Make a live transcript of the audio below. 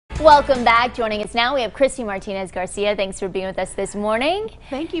Welcome back. Joining us now, we have Christy Martinez Garcia. Thanks for being with us this morning.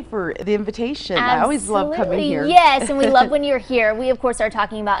 Thank you for the invitation. Absolutely. I always love coming here. Yes, and we love when you're here. We, of course, are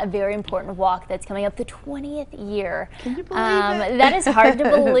talking about a very important walk that's coming up, the 20th year. Can you believe it? That is hard to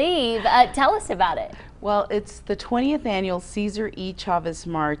believe. Tell us about it. Well, it's the 20th annual Cesar E. Chavez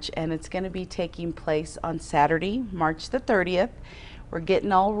March, and it's going to be taking place on Saturday, March the 30th. We're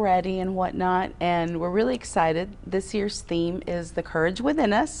getting all ready and whatnot, and we're really excited. This year's theme is The Courage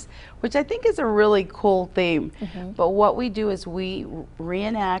Within Us, which I think is a really cool theme. But what we do is we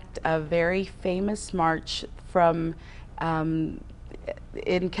reenact a very famous march from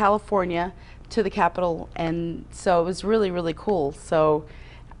in California to the Capitol, and so it was really, really cool. So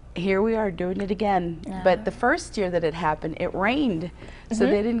here we are doing it again. But the first year that it happened, it rained, so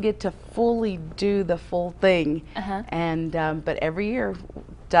they didn't get to fully do the full thing. And but every year,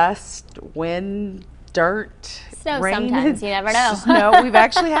 dust, wind, dirt, snow rain, sometimes, you never know. Snow. We've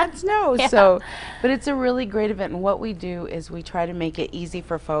actually had snow. Yeah. So but it's a really great event, and what we do is we try to make it easy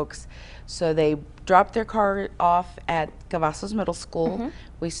for folks. So they drop their car off at Cavazos Middle School.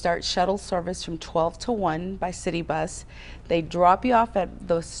 We start shuttle service from 12 to 1 by city bus. They drop you off at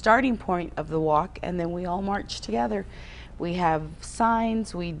the starting point of the walk, and then we all march together. We have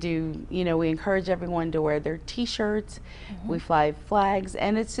signs, we do, we encourage everyone to wear their t-shirts, we fly flags,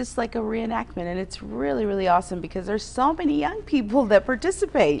 and it's just like a reenactment, and it's really, really awesome because there's so many young people that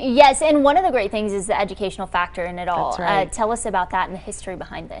participate. Yes, and one of the great things is the educational factor in it all. That's right. Tell us about that and the history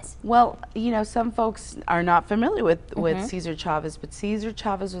behind this. Well, some folks are not familiar with Cesar Chavez, but Cesar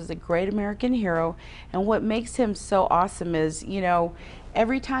Chavez was a great American hero, and what makes him so awesome is,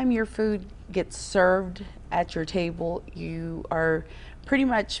 every time your food gets served at your table, you are pretty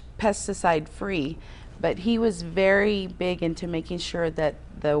much pesticide free, but he was very big into making sure that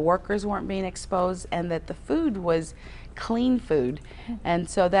the workers weren't being exposed and that the food was clean food. And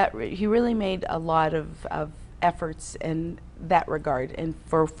so that he really made a lot of efforts in that regard, and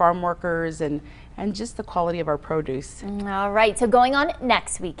for farm workers and just the quality of our produce. All right, so going on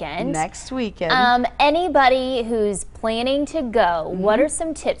next weekend. Anybody who's planning to go, what are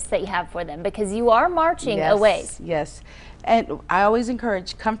some tips that you have for them? Because you are marching a ways. Yes, and I always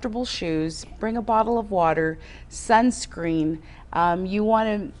encourage comfortable shoes, bring a bottle of water, sunscreen. You want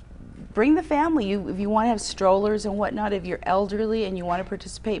to bring the family. If you want to have strollers and whatnot, if you're elderly and you want to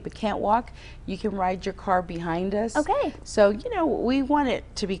participate but can't walk, you can ride your car behind us. Okay. So, we want it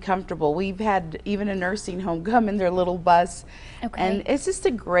to be comfortable. We've had even a nursing home come in their little bus. Okay. And it's just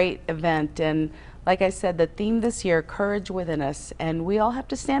a great event. And like I said, the theme this year, Courage Within Us. And we all have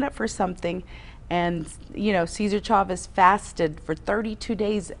to stand up for something. And, Cesar Chavez fasted for 32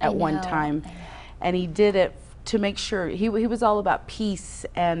 days at one time. And he did it to make sure, he was all about peace,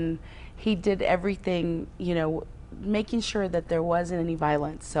 and he did everything, making sure that there wasn't any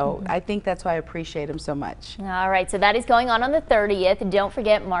violence. So I think that's why I appreciate him so much. All right, so that is going on the 30th. Don't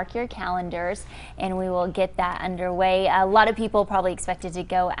forget, mark your calendars, and we will get that underway. A lot of people probably expected to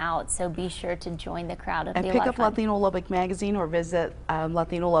go out, so be sure to join the crowd. And pick up Latino Lubbock magazine or visit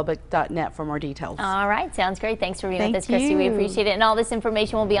latinolubbock.net for more details. All right, sounds great. Thanks for being with us, Christy. We appreciate it. And all this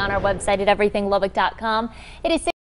information will be on our website at everythinglubbock.com. It is